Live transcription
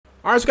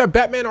All right, so we got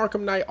Batman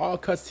Arkham Knight All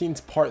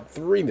Cutscenes Part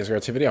 3 in this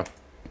great video.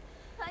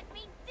 Put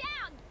me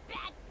down,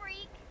 bat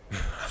freak.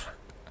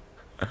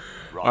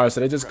 All right, so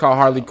they just call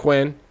Harley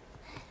Quinn.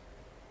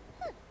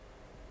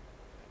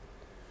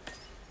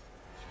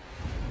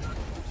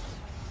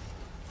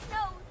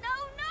 No, no,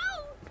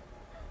 no.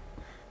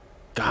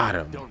 Got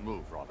him. Don't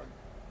move, Robin.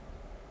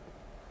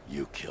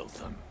 You killed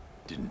them,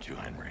 didn't you,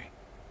 Henry?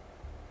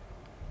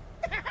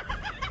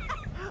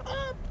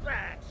 Oh,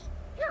 Bats,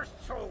 you're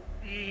so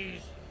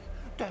easy.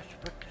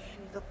 Desperate to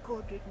see the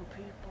good in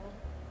people.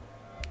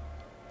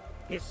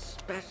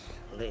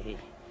 Especially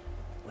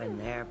when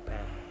they're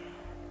bad.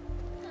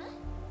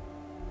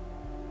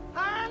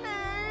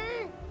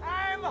 Honey,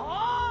 I'm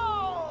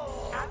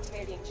home!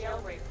 Activating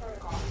jailbreak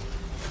protocol.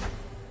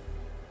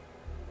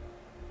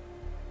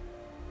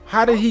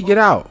 How did he get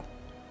out?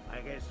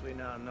 I guess we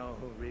now know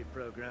who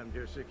reprogrammed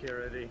your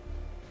security.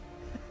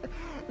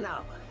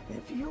 Now,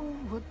 if you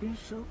would be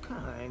so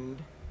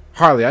kind.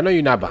 Harley, I know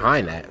you're not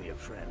behind that. Your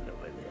friend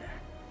over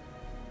there.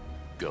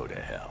 Go to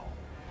hell.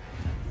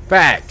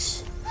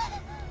 Facts.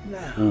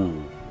 Now,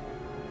 Ooh.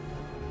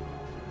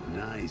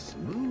 Nice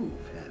move,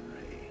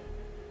 Henry.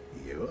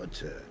 Your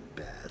turn,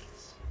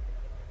 Bats.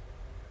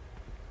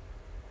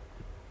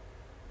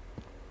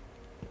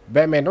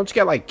 Batman, don't you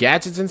got like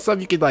gadgets and stuff?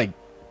 You could like,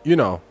 you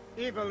know.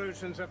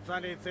 evolution's a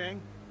funny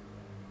thing.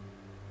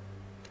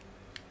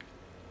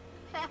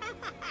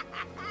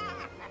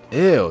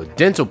 Ew,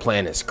 dental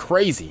plan is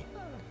crazy.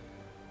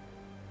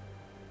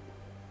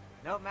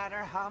 No matter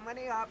how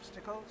many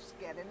obstacles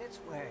get in its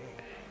way,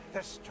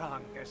 the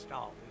strongest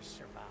always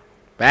survive.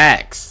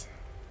 Facts.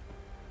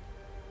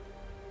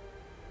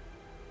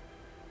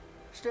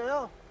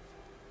 Still,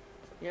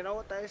 you know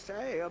what they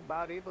say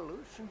about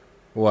evolution?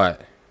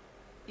 What?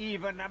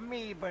 Even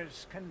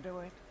amoebas can do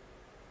it.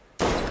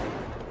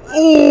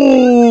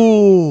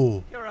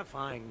 Ooh.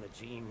 Purifying the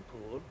gene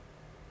pool.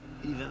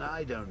 Even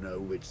I don't know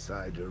which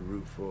side to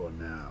root for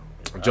now.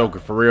 Joker,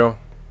 for real?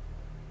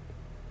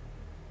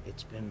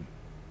 It's been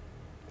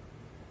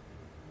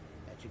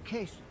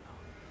educational.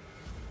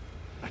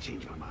 I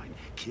changed my mind.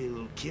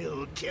 Kill,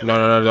 kill, kill.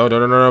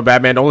 No,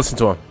 Batman, don't listen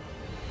to him.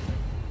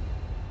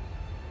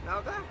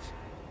 Now that's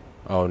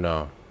Oh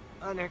no.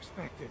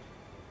 unexpected.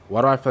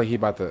 Why do I feel like he's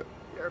about to?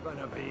 You're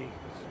gonna be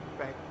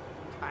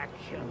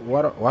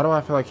spectacular. Why do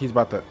I feel like he's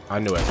about to? I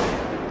knew it.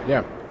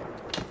 Yeah.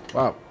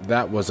 Wow,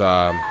 that was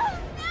No, no,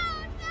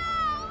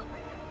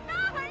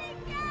 not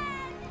again.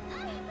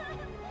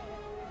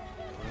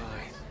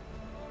 Right.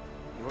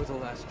 You're the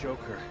last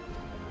Joker.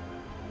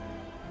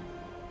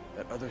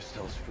 That other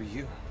cell's for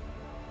you.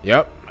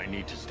 Yep. I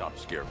need to stop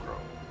Scarecrow.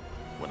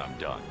 When I'm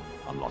done,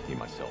 I'm locking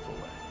myself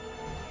away.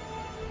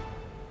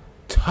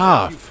 If you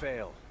Tough.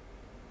 fail,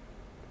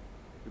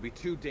 you'll be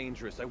too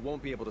dangerous. I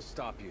won't be able to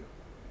stop you.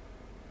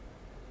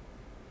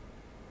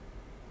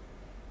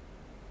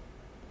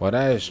 Well,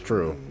 that is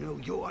true. No,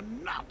 you are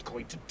not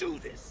going to do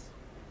this.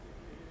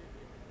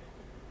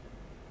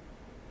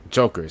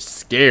 Joker's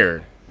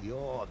scared.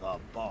 You're the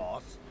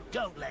boss.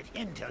 Don't let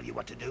him tell you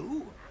what to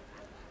do.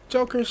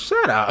 Joker,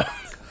 shut up.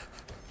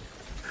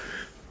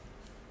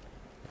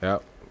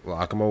 Yep.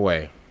 Lock him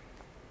away.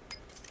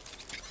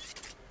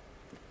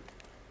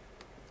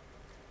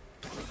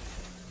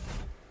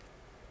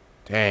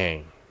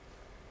 Dang.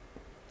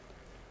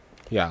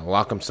 Yeah,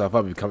 lock himself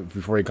up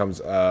before he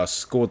comes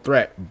school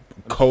threat.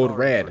 Code I'm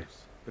sorry, red.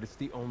 Bruce, but it's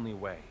the only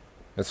way.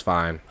 That's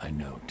fine. I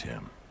know,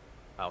 Tim.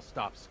 I'll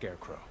stop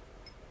Scarecrow.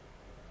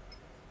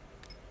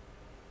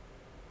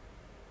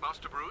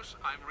 Master Bruce,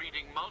 I'm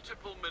reading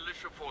multiple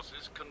militia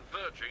forces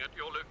converging at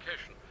your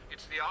location.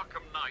 It's the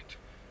Arkham Knight.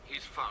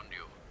 He's found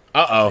you.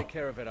 Uh-oh. Take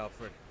care of it,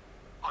 Alfred.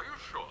 Are you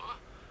sure?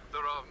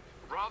 There are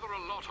rather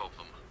a lot of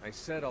them. I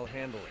said I'll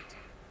handle it.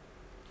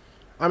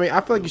 I mean,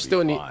 I feel like you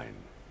still need... Fine.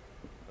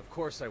 Of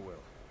course I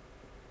will.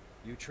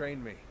 You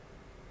train me.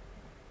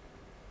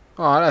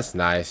 Oh, that's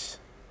nice.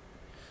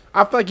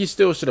 I feel like you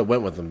still should have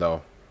went with him,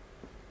 though.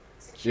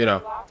 You know.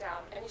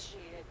 Lockdown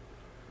initiated.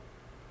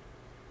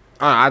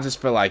 I just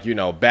feel like, you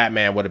know,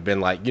 Batman would have been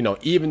like, you know,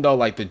 even though,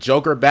 like, the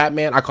Joker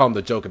Batman, I call him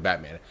the Joker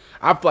Batman.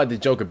 I feel like the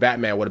Joker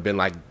Batman would have been,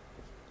 like,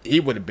 he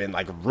would have been,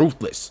 like,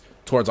 ruthless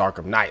towards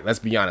Arkham Knight. Let's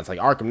be honest. Like,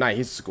 Arkham Knight,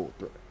 he's a school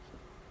threat.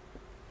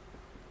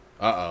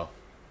 Uh-oh.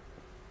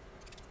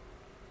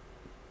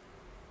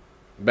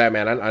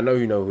 Batman, I know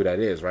you know who that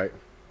is, right?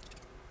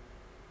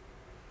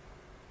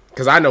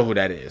 Because I know who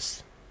that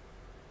is.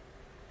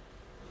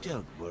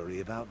 Don't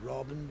worry about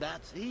Robin,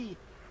 Batsy.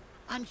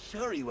 I'm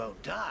sure he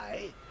won't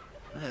die.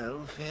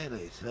 Well,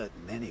 fairly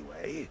certain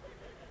anyway.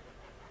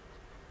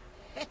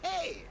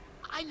 Hey,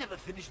 I never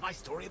finished my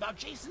story about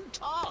Jason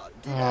Todd.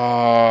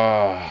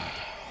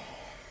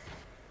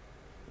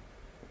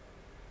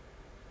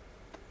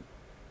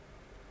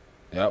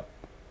 Yep.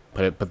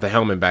 Put the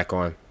helmet back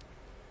on.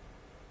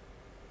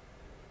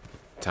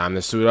 Time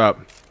to suit up.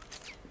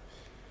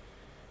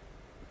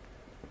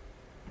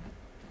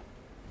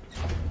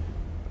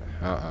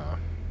 Uh-oh.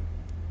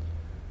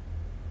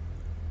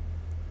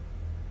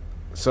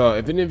 So,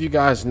 if any of you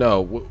guys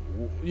know,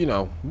 you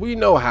know, we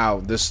know how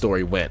this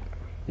story went,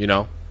 you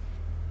know?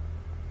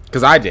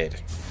 Because I did.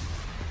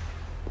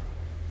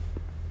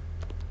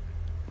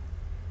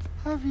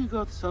 Have you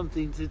got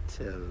something to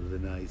tell the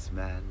nice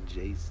man,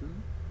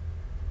 Jason?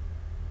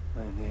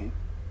 My name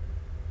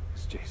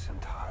is Jason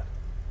Todd.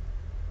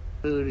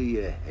 Who do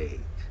you hate?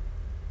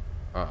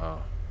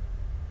 Uh-oh.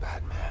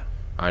 Batman.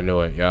 I knew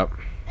it, yep.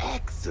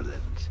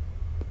 Excellent.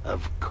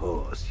 Of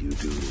course you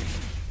do.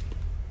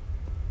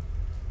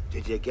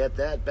 Did you get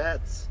that,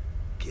 Bats?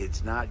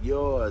 Kid's not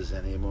yours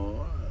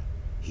anymore.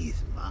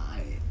 He's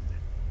mine.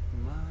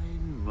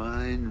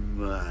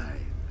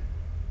 Mine.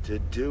 To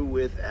do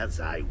with as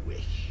I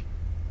wish.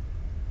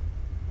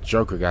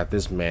 Joker got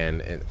this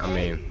man, and I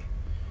mean... Hey,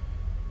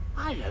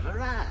 I never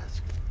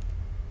asked.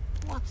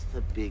 What's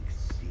the big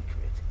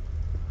secret?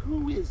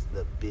 Who is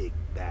the big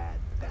bad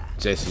bat?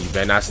 Jason, you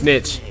better not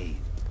snitch. Hey,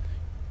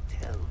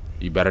 tell me.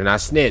 You better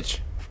not snitch.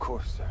 Of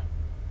course, sir.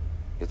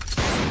 It's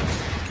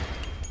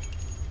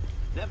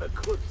Never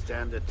could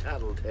stand a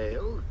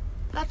tattletale.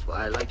 That's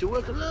why I like to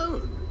work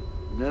alone.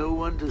 No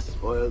one to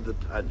spoil the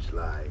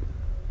punchline.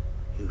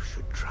 You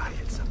should try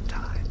it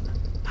sometime.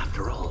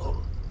 After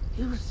all,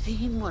 you've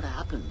seen what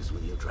happens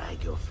when you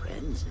drag your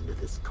friends into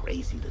this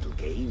crazy little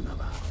game of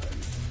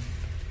ours.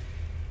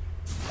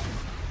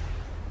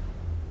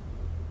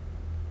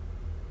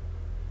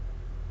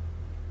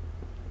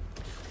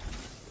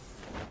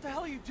 What the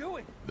hell are you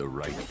doing? The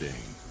right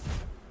thing.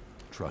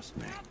 Trust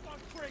me. I'm not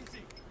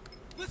crazy.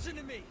 Listen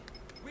to me.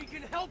 We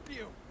can help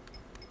you.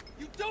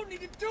 You don't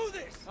need to do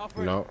this.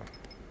 Alfred. No.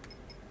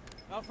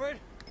 Alfred.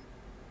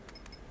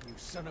 You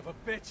son of a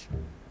bitch.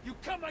 You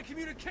cut my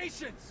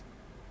communications.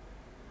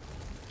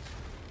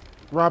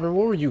 Robin,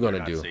 what were you You're gonna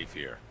not do? safe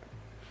here.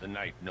 The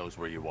Knight knows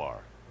where you are.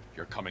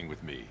 You're coming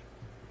with me.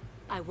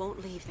 I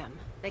won't leave them.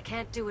 They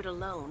can't do it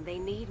alone. They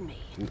need me.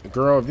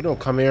 Girl, if you don't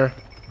come here...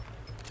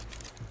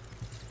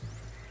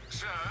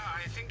 Sir,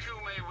 I think you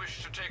may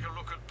wish to take a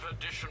look at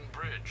Perdition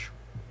Bridge.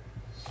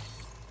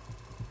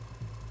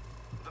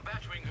 The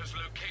Batwing has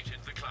located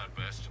the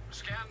cloudburst.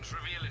 Scans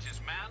reveal it is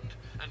manned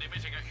and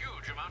emitting a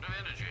huge amount of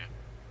energy.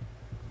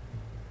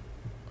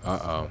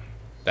 Uh-oh.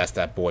 That's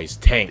that boy's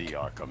tank. The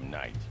Arkham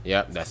Knight.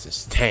 Yep, that's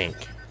his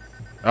tank.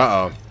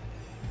 Uh-oh.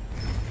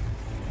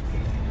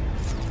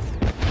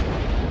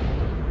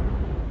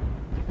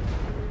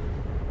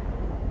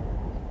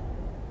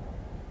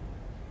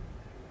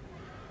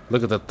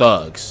 Look at the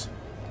thugs.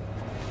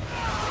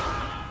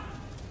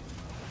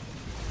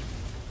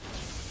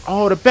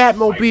 Oh, the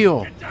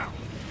Batmobile. Get down.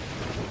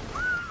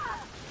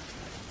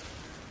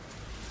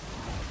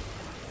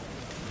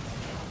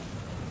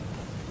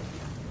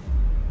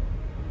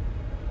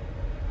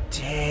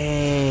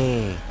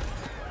 Dang.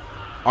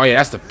 Oh yeah,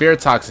 that's the fear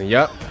toxin.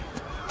 Yep.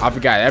 I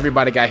forgot.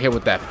 Everybody got hit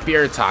with that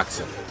fear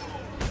toxin.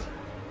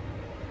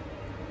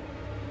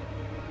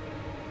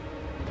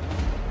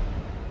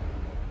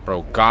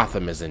 Bro,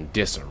 Gotham is in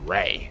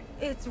disarray.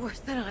 It's worse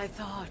than I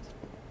thought.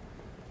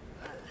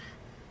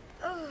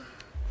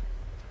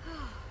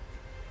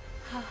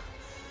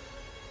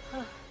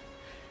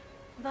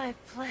 My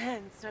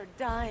plants are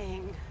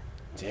dying.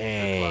 The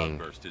Dang.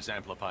 cloudburst is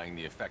amplifying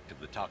the effect of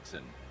the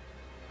toxin.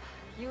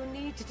 You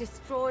need to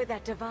destroy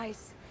that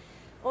device,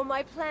 or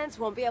my plants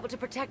won't be able to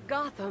protect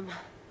Gotham.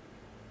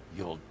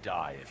 You'll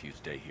die if you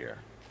stay here.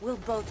 We'll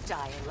both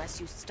die unless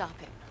you stop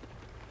him.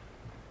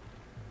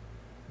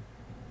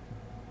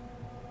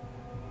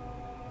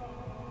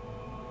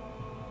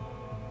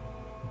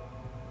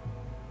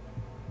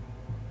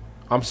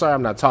 I'm sorry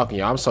I'm not talking,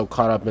 y'all. I'm so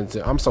caught up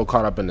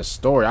in the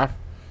story.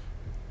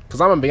 Cause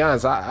I'm gonna be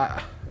honest,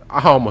 I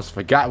almost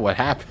forgot what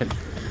happened.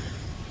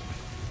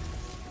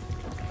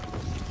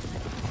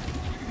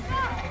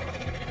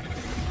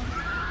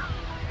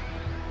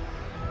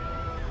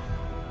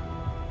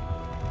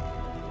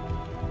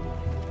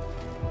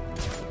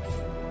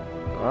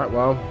 Alright,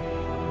 well.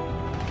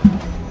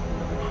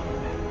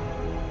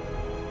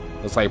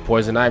 Looks like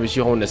Poison Ivy,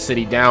 she holding the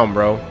city down,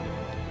 bro.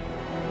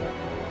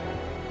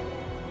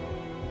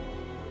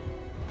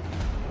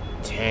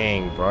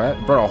 Dang, bro.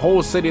 Bro, the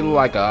whole city look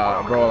like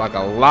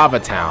a lava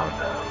town.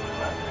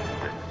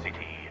 The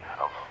city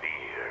of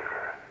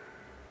fear.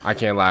 I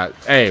can't lie.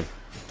 Hey,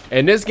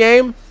 in this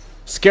game,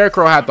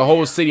 Scarecrow had the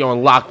whole city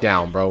on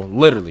lockdown, bro.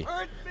 Literally.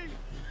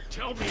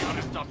 Tell me how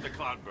to stop the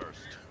cloudburst.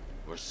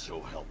 Or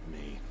so help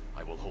me.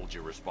 I will hold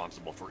you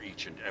responsible for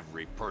each and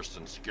every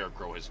person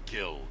Scarecrow has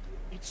killed.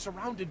 It's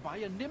surrounded by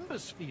a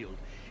nimbus field.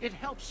 It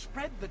helps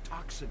spread the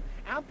toxin,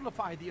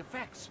 amplify the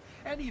effects.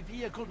 Any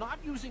vehicle not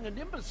using a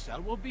nimbus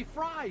cell will be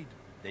fried.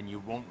 Then you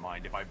won't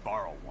mind if I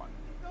borrow one.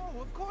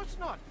 No, of course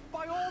not.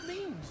 By all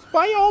means.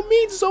 By all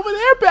means, it's over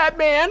there,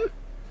 Batman.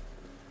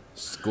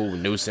 School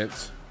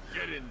nuisance.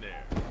 Get in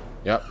there.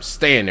 Yep,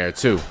 stay in there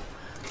too.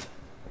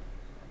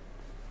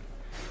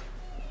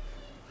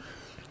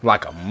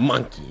 Like a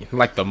monkey.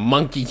 Like the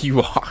monkey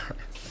you are.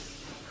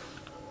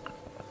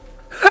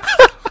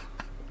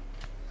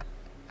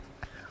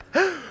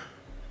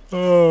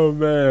 Oh,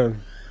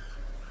 man.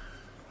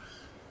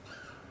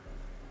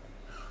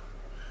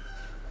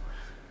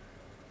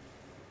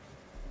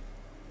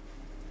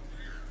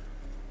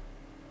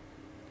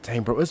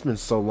 Dang, bro, it's been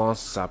so long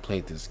since I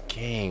played this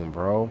game,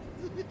 bro.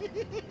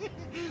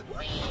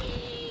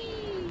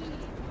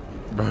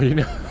 Bro, you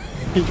know.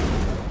 I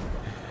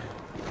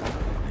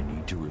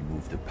need to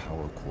remove the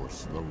power core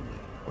slowly,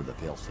 or the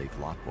failsafe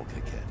lock will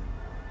kick in.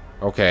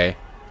 Okay.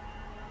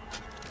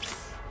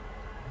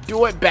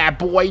 Do it, bad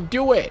boy,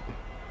 do it.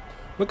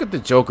 Look at the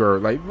Joker,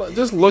 like,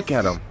 just look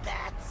at him.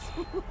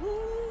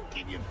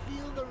 Can you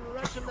feel the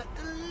rush of that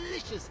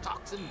delicious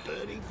toxin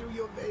burning through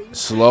your veins?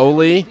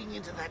 Slowly.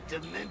 Into that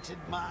demented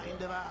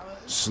mind of ours?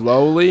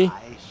 Slowly.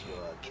 I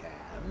sure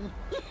can.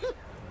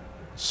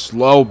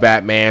 Slow,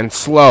 Batman,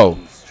 slow.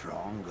 Be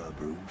stronger,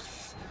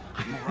 Bruce.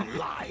 I'm more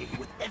alive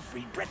with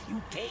every breath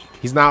you take.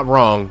 He's not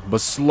wrong,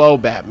 but slow,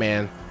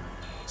 Batman.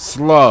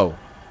 Slow.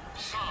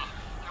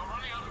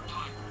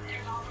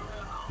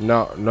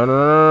 No,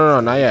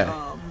 not yet.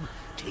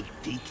 Take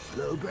deep,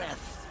 slow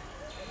breaths.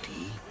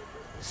 Deep,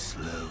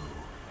 slow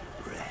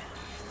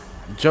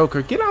breaths.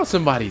 Joker, get out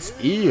somebody's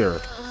ear.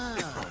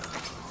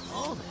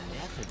 All that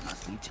effort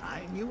must be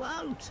tiring you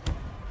out.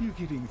 You're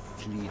getting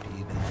sleepy,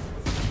 man.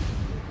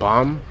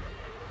 Bum.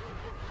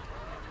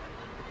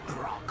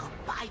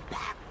 Rock-a-bye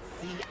back.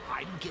 See,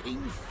 I'm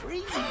getting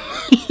free.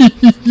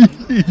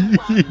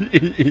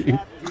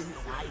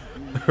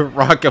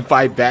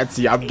 Rockify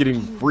Batsy, I'm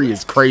getting free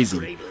is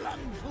crazy.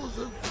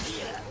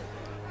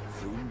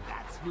 Soon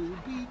bats will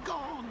be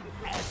gone,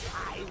 as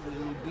I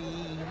will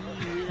be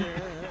here.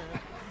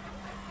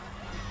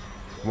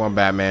 Come on,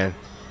 Batman.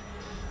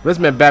 This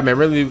man, Batman,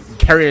 really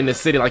carrying the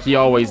city like he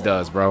always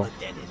does, bro. But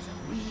then it's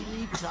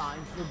really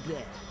time for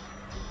bed.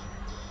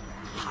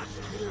 Hush,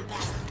 little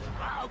bat.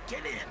 Oh,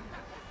 get in.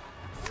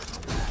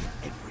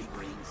 Every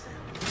brain cell.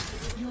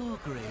 Your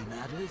gray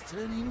matter is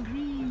turning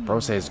green.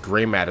 Bro says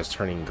gray matter's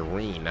turning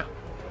green.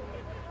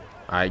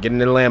 Alright, get in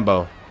the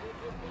Lambo.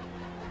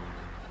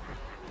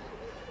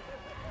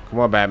 Come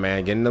on,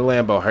 Batman, get in the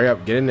Lambo. Hurry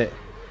up, get in it.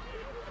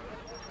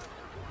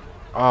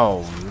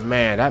 Oh,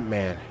 man, that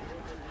man.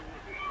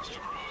 Mr.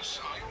 Bruce,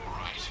 are you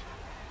alright?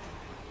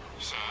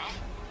 Sir,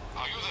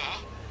 are you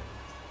there?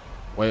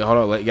 Wait, hold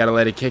on, you gotta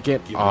let it kick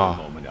it. Give me a Oh,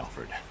 moment,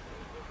 Alfred.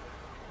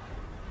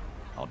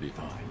 I'll be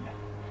fine.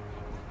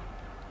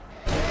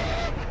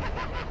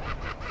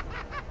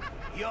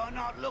 You're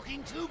not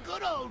looking too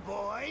good, old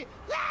boy.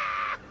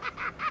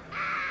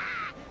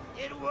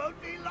 It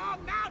won't be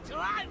long now till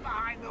I'm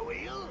behind the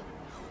wheel.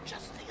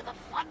 Just think of the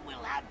fun we'll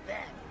have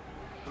then.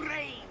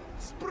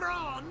 Brains,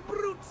 brawn,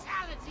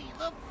 brutality,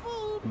 the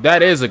full...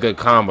 that is a good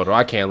combo, though.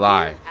 I can't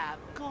lie. Have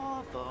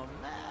Gotham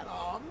at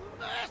our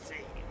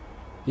mercy.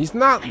 He's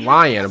not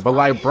lying, but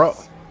like, bro.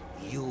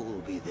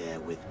 You'll be there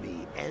with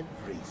me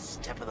every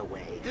step of the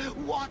way,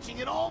 watching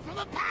it all from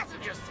the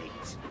passenger seat.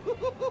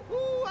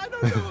 I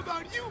don't know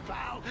about you,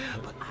 pal,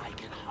 but I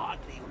can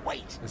hardly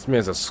wait. This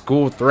man's a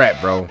school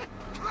threat, bro.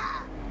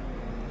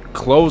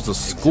 Close the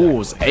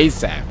schools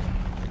ASAP.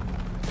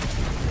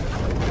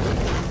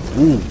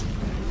 Ooh.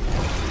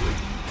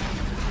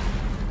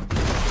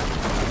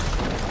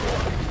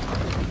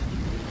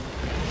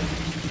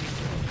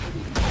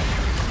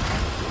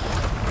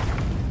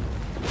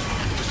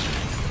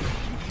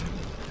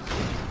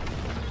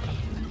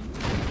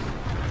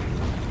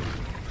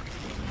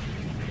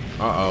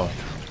 Uh-oh.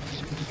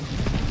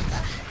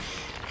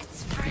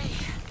 It's free.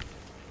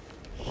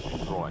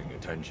 Drawing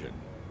attention.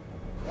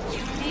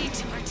 You need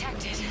to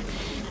protect it.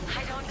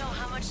 I don't know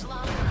how much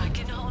longer I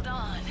can hold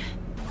on.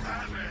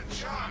 Batman,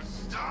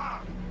 just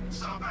stop!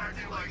 Stop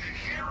acting like a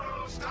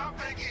hero! Stop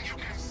thinking you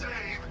can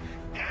save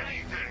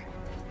anything!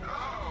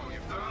 Oh,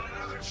 you've thrown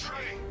another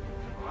tree!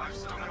 Well, I've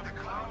still got the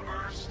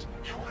cloudburst.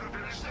 You want to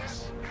finish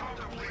this? Come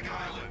to Bleak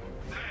Island.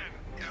 Then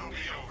it'll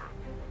be over.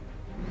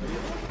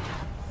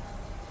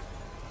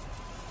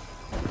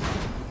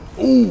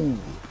 Ooh.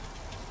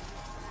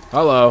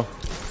 Hello.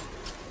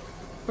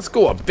 Let's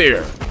go up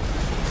there.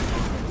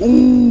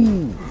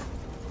 Ooh.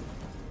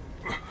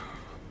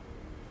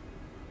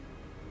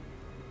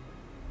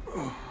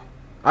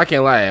 I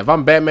can't lie. If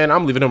I'm Batman,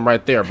 I'm leaving him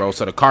right there, bro,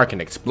 so the car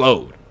can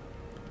explode.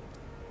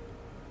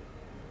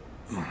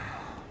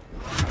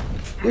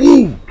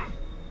 Ooh.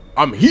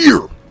 I'm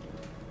here.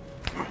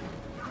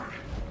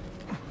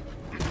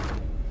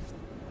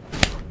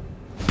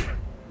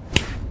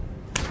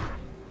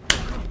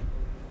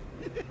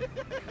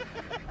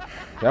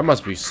 That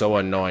must be so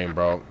annoying,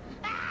 bro.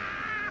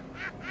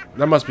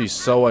 That must be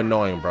so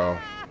annoying, bro.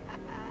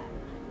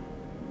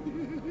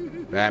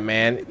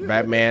 Batman,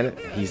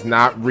 he's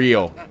not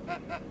real.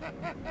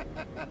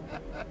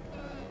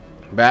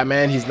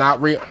 Batman, he's not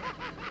real.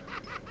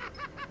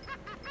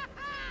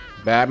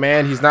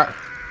 Batman, he's not.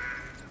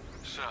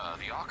 Sir,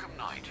 the Arkham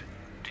Knight.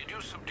 Did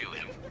you subdue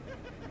him?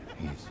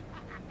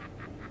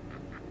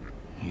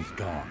 He's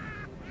gone.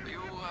 You,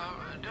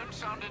 don't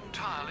sound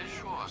entirely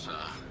sure, sir.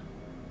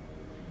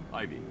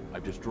 Ivy,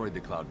 I've destroyed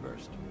the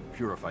cloudburst.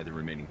 Purify the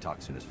remaining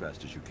toxin as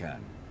fast as you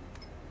can.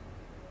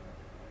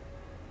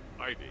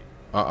 Ivy.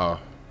 Uh-oh.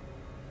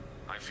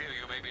 I fear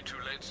you may be too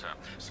late, sir.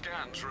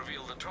 Scans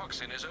reveal the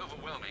toxin is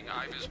overwhelming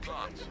Ivy's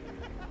plants.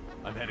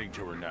 I'm heading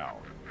to her now.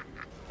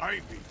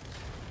 Ivy.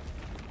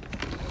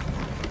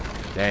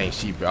 Dang,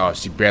 she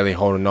barely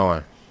holding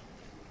on.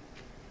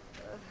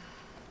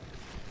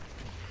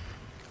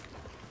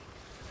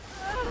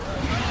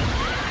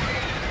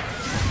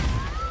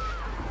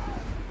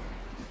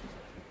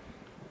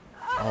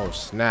 Oh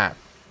snap.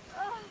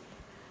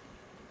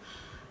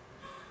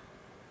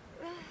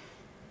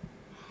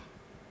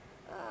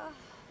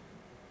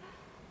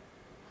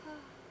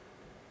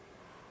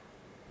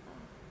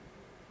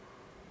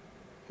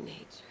 Nature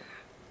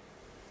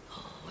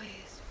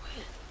always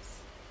wins.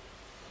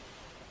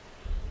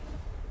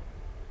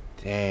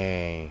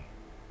 Dang.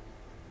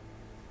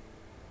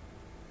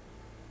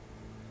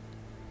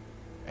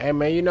 Hey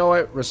man, you know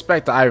what?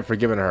 Respect to Ivy for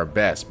giving her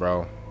best,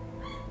 bro.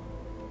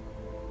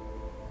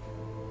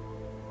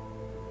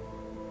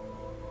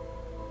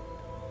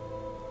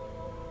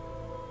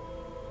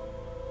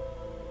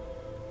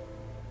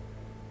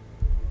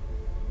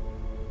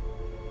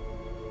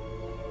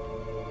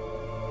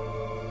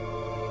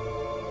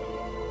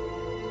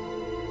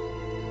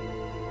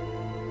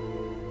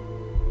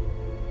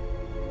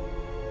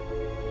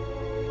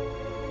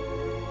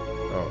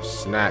 Oh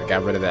snap,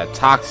 got rid of that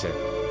toxin.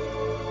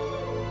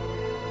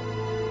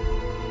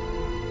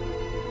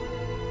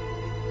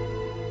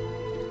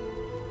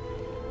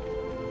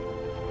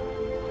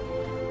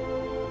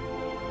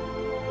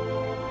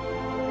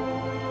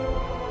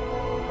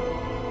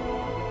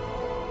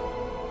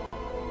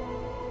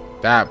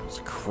 That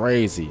was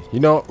crazy. You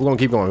know, we're gonna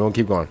keep going. We're gonna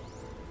keep going.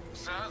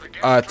 Sir,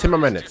 the 10 more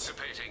minutes.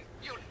 dissipating.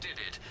 You did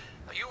it.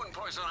 You and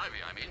Poison Ivy,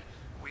 I mean.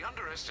 We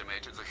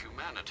underestimated the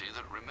humanity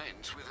that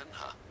remains within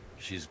her.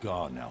 She's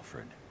gone,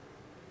 Alfred.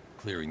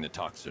 Clearing the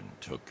toxin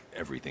took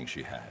everything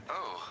she had.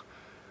 Oh,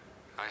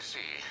 I see.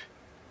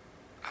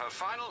 Her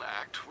final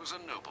act was a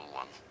noble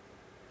one.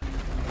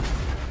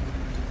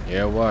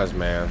 Yeah, it was,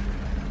 man.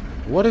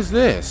 What is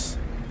this?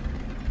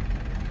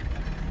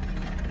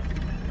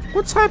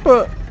 What type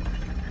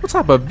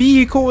of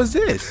vehicle is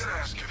this?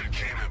 Ask if it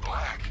came in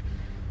black.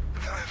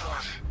 But then I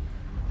thought,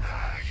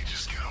 you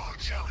just get all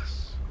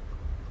jealous.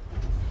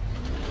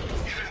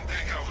 You didn't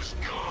think I was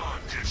gone,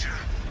 did you?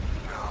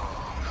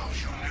 No,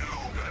 you knew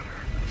better.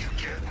 You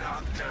get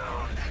knocked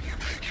down, you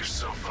pick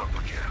yourself up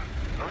again.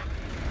 Huh?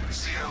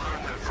 See, I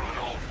learned that from an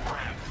old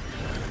friend.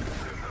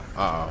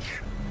 Uh-oh.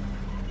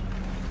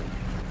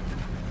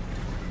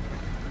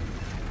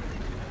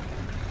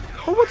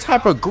 Well, what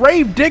type of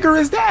grave digger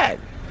is that?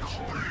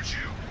 Cornered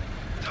you.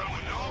 Done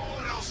what no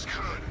one else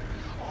could.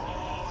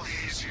 All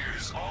these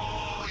years,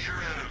 all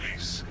your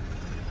enemies.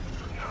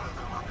 None of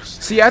them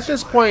understand. See, at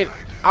this point,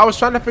 I was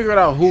trying to figure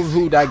out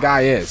who that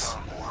guy is.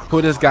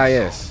 Who this guy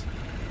is.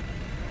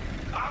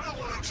 I'm the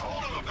one who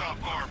told him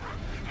about Barbara.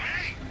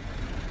 Me?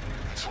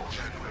 I told you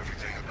I knew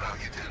everything about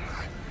you, didn't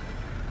I?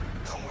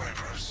 Don't worry,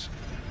 Bruce.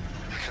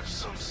 I kept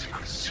some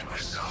secrets to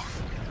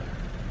myself.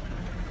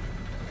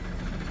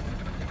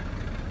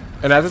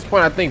 And at this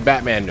point, I think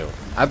Batman knew.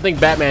 I think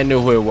Batman knew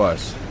who it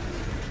was.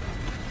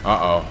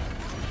 Uh-oh.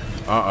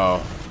 Uh-oh.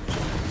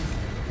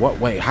 What?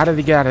 Wait, how did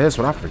he get out of this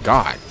one? I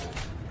forgot.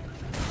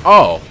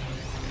 Oh.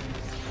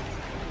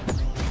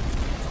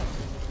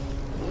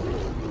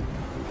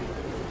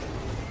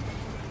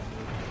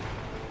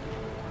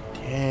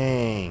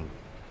 Dang.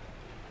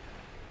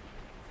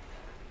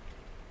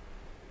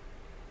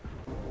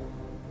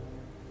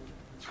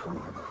 Turn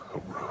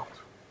around.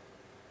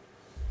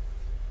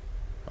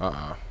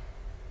 Uh-oh.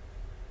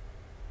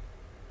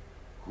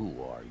 Who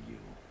are you?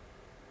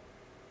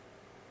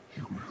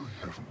 You really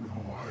have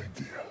no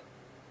idea.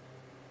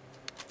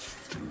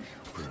 Do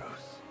you,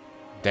 Bruce?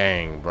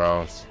 Dang,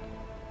 bro.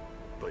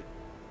 But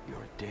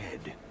you're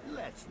dead.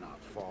 Let's not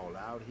fall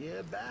out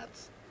here,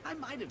 Bats. I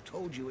might have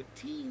told you a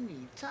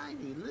teeny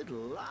tiny little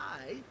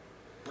lie.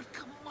 But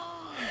come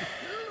on,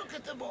 look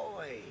at the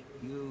boy.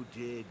 You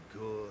did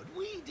good.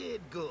 We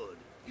did good.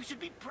 You should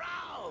be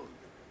proud.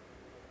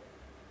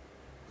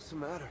 What's the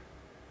matter?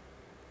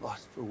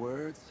 Lost for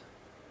words?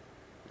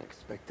 I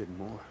expected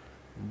more.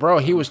 Bro,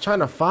 he was trying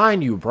to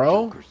find you,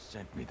 bro. Joker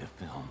sent me the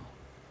film.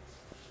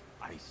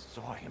 I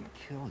saw him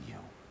kill you.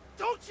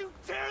 Don't you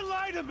dare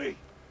lie to me!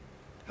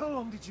 How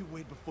long did you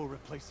wait before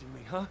replacing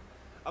me, huh?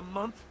 A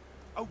month?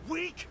 A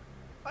week?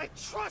 I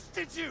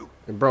trusted you!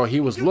 And bro,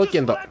 he was You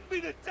looking just the. left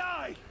me to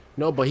die!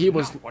 No, but he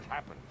was. What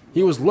happened?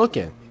 He was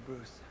looking. Me,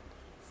 Bruce.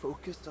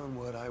 Focus on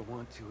what I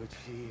want to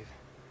achieve,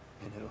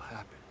 and it'll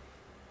happen.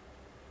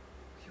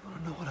 You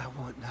wanna know what I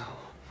want now?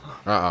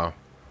 Uh-oh.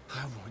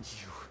 I want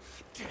you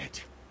dead.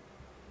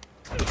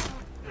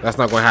 That's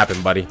not gonna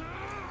happen, buddy.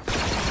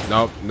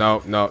 Nope,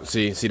 nope, no.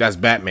 See, that's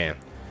Batman.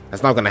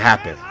 That's not gonna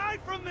happen.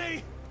 Hide from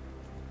me!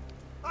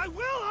 I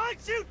will hunt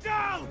you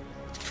down!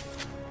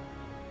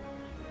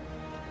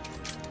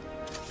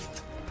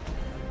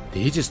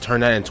 Did he just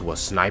turn that into a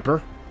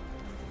sniper?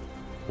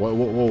 Whoa,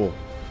 whoa, whoa.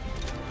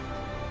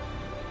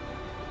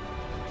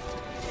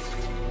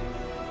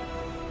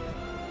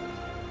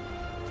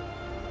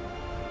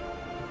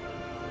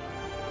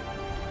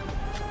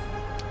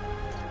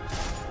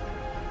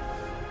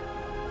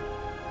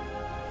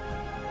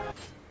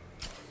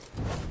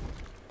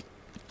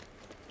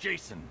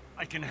 Jason,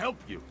 I can help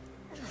you.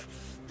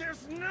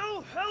 There's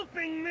no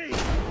helping me.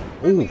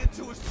 Ooh.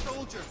 Into a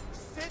soldier.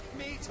 Sent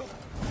me to.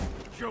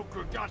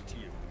 Joker got to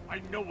you. I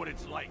know what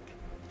it's like.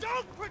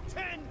 Don't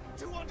pretend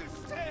to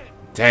understand.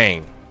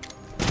 Dang.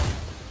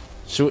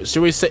 Should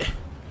we say?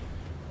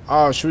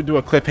 Oh, should we do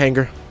a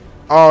cliffhanger?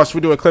 Oh, should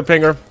we do a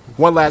cliffhanger?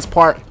 One last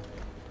part.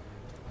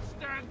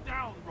 Stand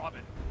down,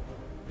 Robin.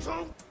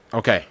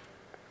 Okay.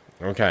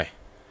 Okay.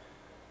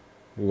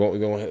 We're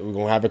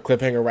gonna have a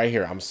cliffhanger right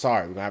here. I'm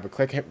sorry. We're gonna have a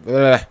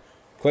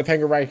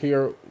cliffhanger right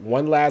here.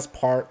 One last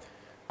part.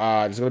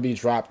 It's gonna be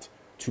dropped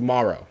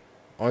tomorrow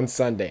on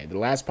Sunday. The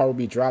last part will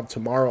be dropped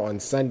tomorrow on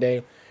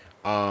Sunday.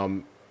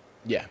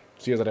 Yeah.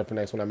 See you guys later for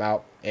the next one. I'm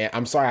out. And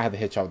I'm sorry I had to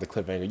hit y'all with the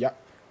cliffhanger.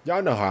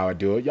 Y'all know how I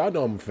do it. Y'all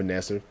know I'm a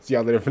finesser. See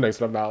y'all later for the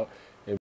next one. I'm out.